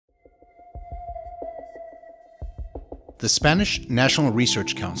The Spanish National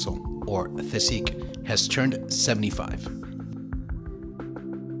Research Council, or CSIC, has turned 75.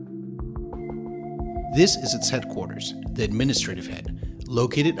 This is its headquarters, the administrative head,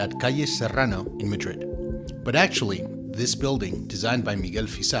 located at Calle Serrano in Madrid. But actually, this building, designed by Miguel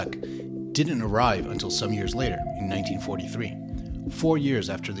Fisac, didn't arrive until some years later, in 1943, 4 years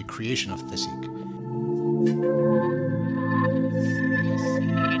after the creation of CSIC.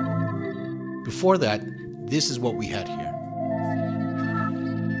 Before that, this is what we had here.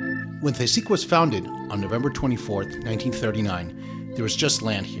 When CSIC was founded on November 24th, 1939, there was just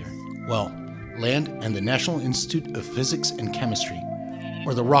land here. Well, land and the National Institute of Physics and Chemistry,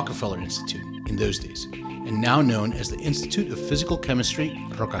 or the Rockefeller Institute in those days, and now known as the Institute of Physical Chemistry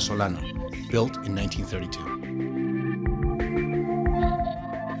Rocasolano, built in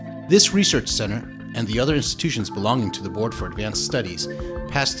 1932. This research center and the other institutions belonging to the Board for Advanced Studies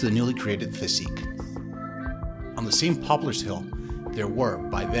passed to the newly created CSIC. On the same Poplars Hill, there were,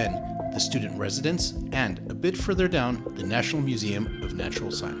 by then, the student residence and, a bit further down, the National Museum of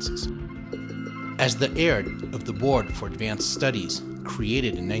Natural Sciences. As the heir of the Board for Advanced Studies,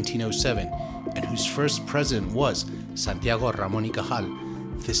 created in 1907, and whose first president was Santiago Ramón y Cajal,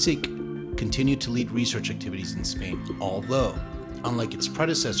 CSIC continued to lead research activities in Spain, although, unlike its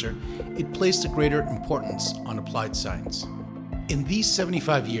predecessor, it placed a greater importance on applied science. In these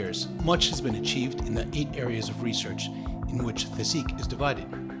 75 years, much has been achieved in the 8 areas of research in which CSIC is divided: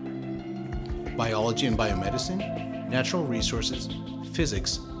 biology and biomedicine, natural resources,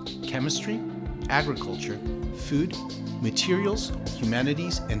 physics, chemistry, agriculture, food, materials,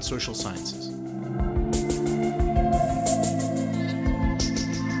 humanities, and social sciences.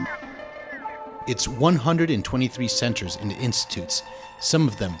 Its 123 centers and institutes, some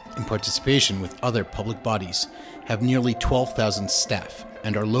of them in participation with other public bodies, have nearly 12,000 staff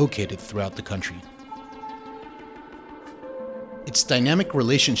and are located throughout the country. Its dynamic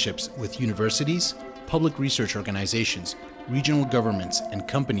relationships with universities, public research organizations, regional governments, and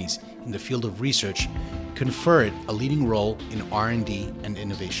companies in the field of research confer it a leading role in R&D and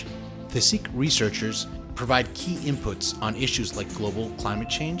innovation. CSIC researchers provide key inputs on issues like global climate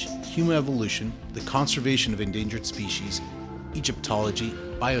change, human evolution, the conservation of endangered species, Egyptology,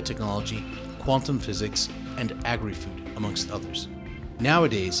 biotechnology, quantum physics, and agri-food, amongst others.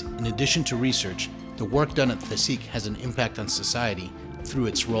 Nowadays, in addition to research, the work done at CSIC has an impact on society through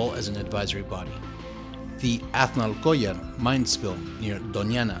its role as an advisory body. The Aznalcóllar mine spill near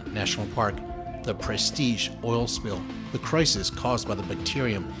Doñana National Park, the Prestige oil spill, the crisis caused by the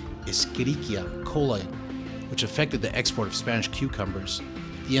bacterium Escherichia coli, which affected the export of Spanish cucumbers,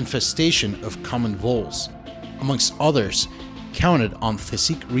 the infestation of common voles, amongst others, counted on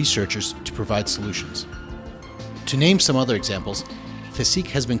CSIC researchers to provide solutions. To name some other examples, CSIC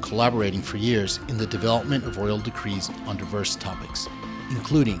has been collaborating for years in the development of royal decrees on diverse topics,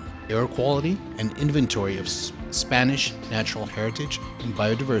 including air quality and inventory of Spanish natural heritage and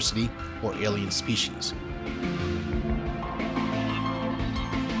biodiversity or alien species.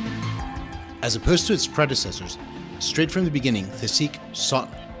 As opposed to its predecessors, straight from the beginning, CSIC sought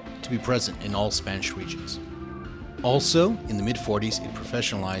to be present in all Spanish regions. Also, in the mid-40s, it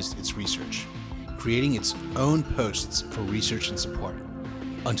professionalized its research, creating its own posts for research and support.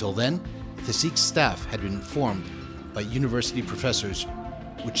 Until then, CSIC staff had been formed by university professors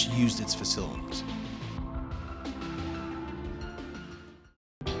which used its facilities.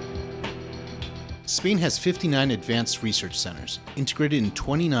 Spain has 59 advanced research centers, integrated in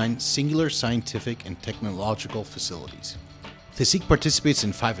 29 singular scientific and technological facilities. CSIC participates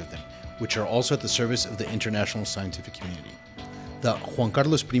in 5 of them, which are also at the service of the international scientific community. The Juan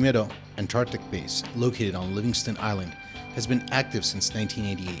Carlos I Antarctic Base, located on Livingston Island, has been active since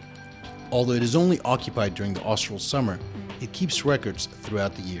 1988. Although it is only occupied during the austral summer, it keeps records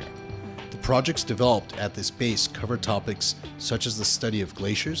throughout the year. The projects developed at this base cover topics such as the study of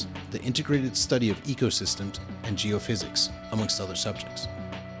glaciers, the integrated study of ecosystems, and geophysics, amongst other subjects.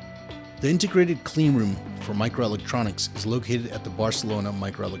 The integrated clean room for microelectronics is located at the Barcelona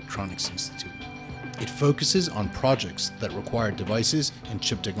Microelectronics Institute. It focuses on projects that require devices and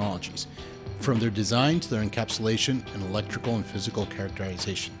chip technologies, from their design to their encapsulation and electrical and physical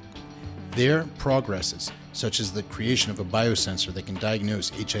characterization. There, progresses, such as the creation of a biosensor that can diagnose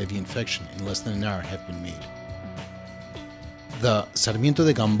HIV infection in less than an hour, have been made. The Sarmiento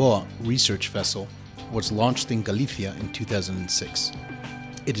de Gamboa research vessel was launched in Galicia in 2006.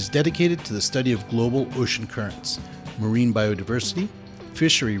 It is dedicated to the study of global ocean currents, marine biodiversity,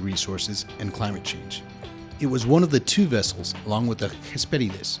 fishery resources, and climate change. It was one of the 2 vessels, along with the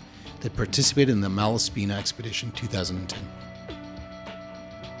Hesperides, that participated in the Malaspina expedition 2010.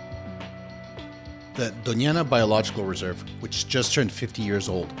 The Doñana Biological Reserve, which just turned 50 years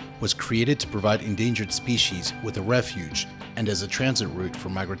old, was created to provide endangered species with a refuge and as a transit route for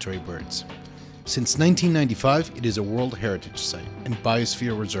migratory birds. Since 1995, it is a World Heritage Site and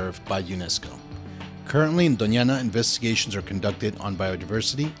Biosphere Reserve by UNESCO. Currently in Doñana, investigations are conducted on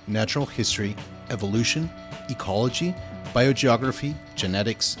biodiversity, natural history, evolution, ecology, biogeography,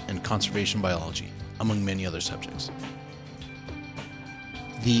 genetics, and conservation biology, among many other subjects.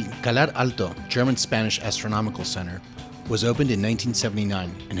 The Calar Alto German-Spanish Astronomical Center was opened in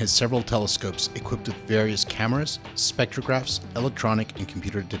 1979 and has several telescopes equipped with various cameras, spectrographs, electronic and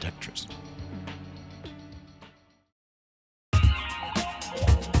computer detectors.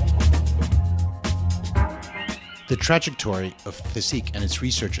 The trajectory of CSIC and its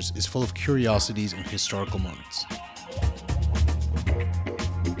researchers is full of curiosities and historical moments.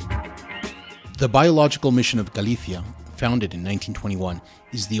 The Biological Mission of Galicia, founded in 1921,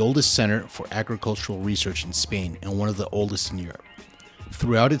 is the oldest center for agricultural research in Spain and one of the oldest in Europe.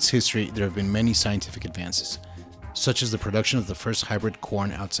 Throughout its history, there have been many scientific advances, such as the production of the first hybrid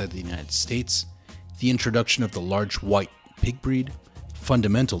corn outside the United States, the introduction of the large white pig breed,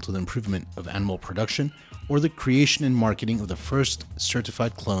 fundamental to the improvement of animal production, or the creation and marketing of the first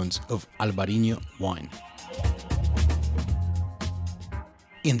certified clones of Albarino wine.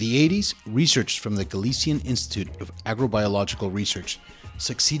 In the 80s, researchers from the Galician Institute of Agrobiological Research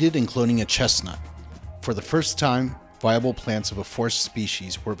succeeded in cloning a chestnut. For the first time, viable plants of a forest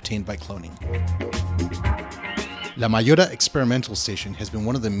species were obtained by cloning. La Mayora Experimental Station has been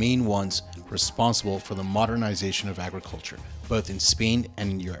one of the main ones responsible for the modernization of agriculture, both in Spain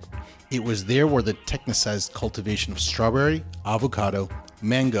and in Europe. It was there where the technicized cultivation of strawberry, avocado,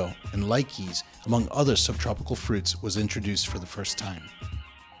 mango, and lychees, among other subtropical fruits, was introduced for the first time.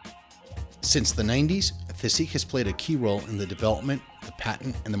 Since the 90s, CSIC has played a key role in the development, the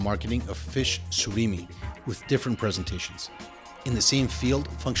patent, and the marketing of fish surimi with different presentations. In the same field,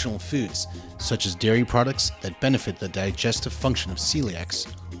 functional foods, such as dairy products that benefit the digestive function of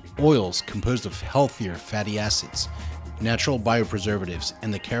celiacs, oils composed of healthier fatty acids, natural biopreservatives,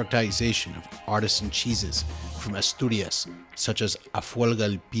 and the characterization of artisan cheeses from Asturias, such as Afuelga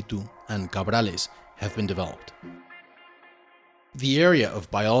el Pitu and Cabrales, have been developed. The area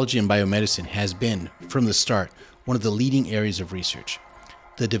of biology and biomedicine has been, from the start, one of the leading areas of research.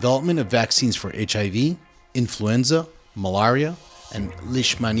 The development of vaccines for HIV, influenza, malaria, and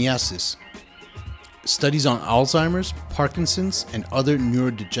leishmaniasis. Studies on Alzheimer's, Parkinson's, and other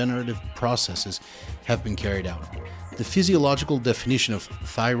neurodegenerative processes have been carried out. The physiological definition of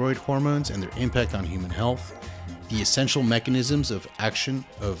thyroid hormones and their impact on human health, the essential mechanisms of action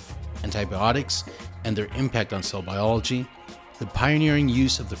of antibiotics and their impact on cell biology, the pioneering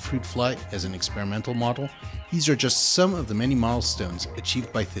use of the fruit fly as an experimental model. These are just some of the many milestones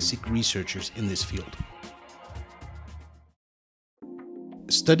achieved by CSIC researchers in this field.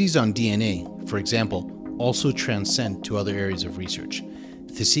 Studies on DNA, for example, also transcend to other areas of research.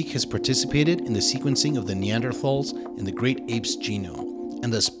 CSIC has participated in the sequencing of the Neanderthals and the Great Apes genome,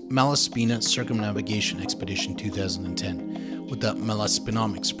 and the Malaspina Circumnavigation Expedition 2010 with the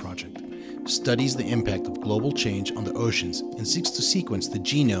Malaspinomics project studies the impact of global change on the oceans and seeks to sequence the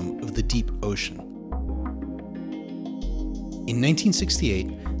genome of the deep ocean. In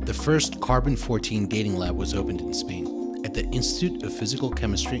 1968, the first carbon-14 dating lab was opened in Spain at the Institute of Physical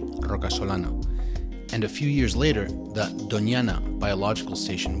Chemistry Rocasolana, and a few years later, the Doñana Biological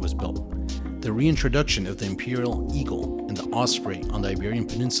Station was built. The reintroduction of the imperial eagle and the osprey on the Iberian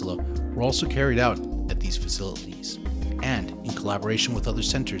Peninsula were also carried out at these facilities. And, in collaboration with other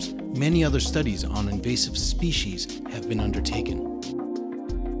centers, many other studies on invasive species have been undertaken.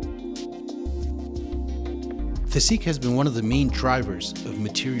 CSIC has been one of the main drivers of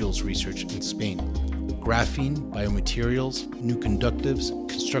materials research in Spain. Graphene, biomaterials, new conductives,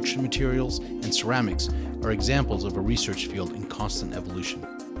 construction materials, and ceramics are examples of a research field in constant evolution.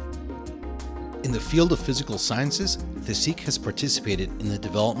 In the field of physical sciences, CSIC has participated in the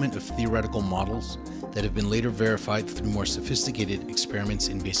development of theoretical models that have been later verified through more sophisticated experiments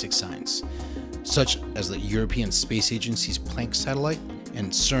in basic science, such as the European Space Agency's Planck satellite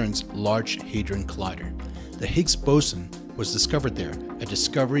and CERN's Large Hadron Collider. The Higgs boson was discovered there, a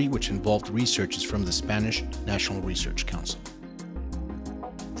discovery which involved researchers from the Spanish National Research Council.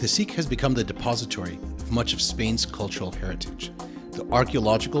 CSIC has become the depository of much of Spain's cultural heritage. The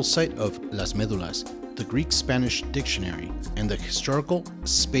archaeological site of Las Médulas, the Greek-Spanish dictionary, and the historical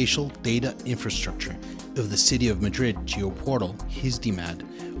spatial data infrastructure of the city of Madrid geoportal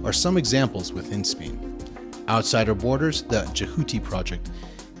HISDIMAD are some examples within Spain. Outside our borders, the Jehuti project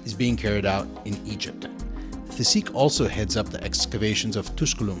is being carried out in Egypt. CSIC also heads up the excavations of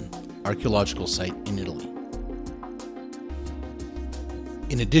Tusculum, archaeological site in Italy.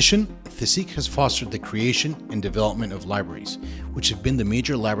 In addition, CSIC has fostered the creation and development of libraries, which have been the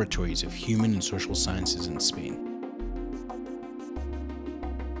major laboratories of human and social sciences in Spain.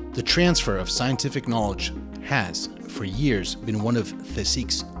 The transfer of scientific knowledge has, for years, been one of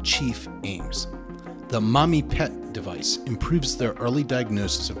CSIC's chief aims. The Mommy Pet device improves their early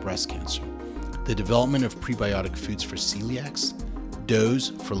diagnosis of breast cancer, the development of prebiotic foods for celiacs,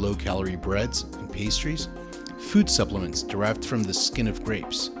 doughs for low-calorie breads and pastries, food supplements derived from the skin of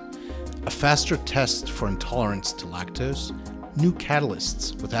grapes, a faster test for intolerance to lactose, new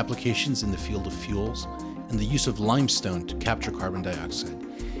catalysts with applications in the field of fuels, and the use of limestone to capture carbon dioxide.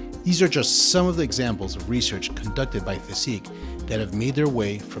 These are just some of the examples of research conducted by CSIC that have made their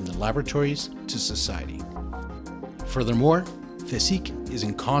way from the laboratories to society. Furthermore, CSIC is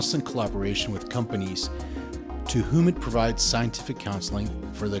in constant collaboration with companies to whom it provides scientific counseling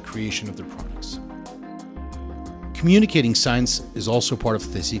for the creation of their products. Communicating science is also part of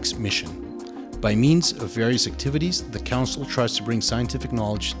CSIC's mission. By means of various activities, the Council tries to bring scientific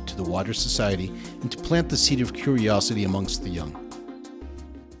knowledge to the wider society and to plant the seed of curiosity amongst the young.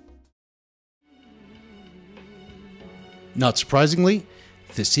 Not surprisingly,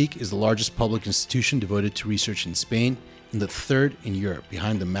 CSIC is the largest public institution devoted to research in Spain and the third in Europe,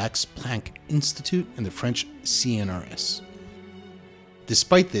 behind the Max Planck Institute and the French CNRS.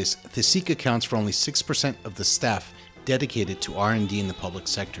 Despite this, CSIC accounts for only 6% of the staff dedicated to R&D in the public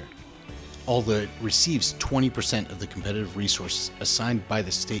sector, although it receives 20% of the competitive resources assigned by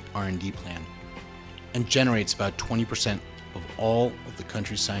the state R&D plan, and generates about 20% of all of the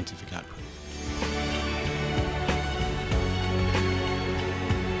country's scientific output.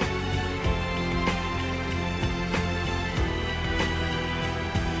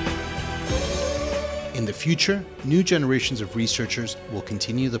 In the future, new generations of researchers will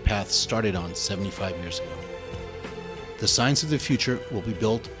continue the path started on 75 years ago. The science of the future will be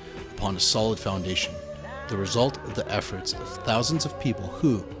built upon a solid foundation, the result of the efforts of thousands of people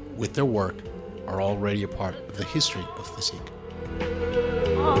who, with their work, are already a part of the history of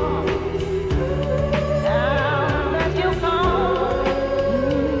CSIC.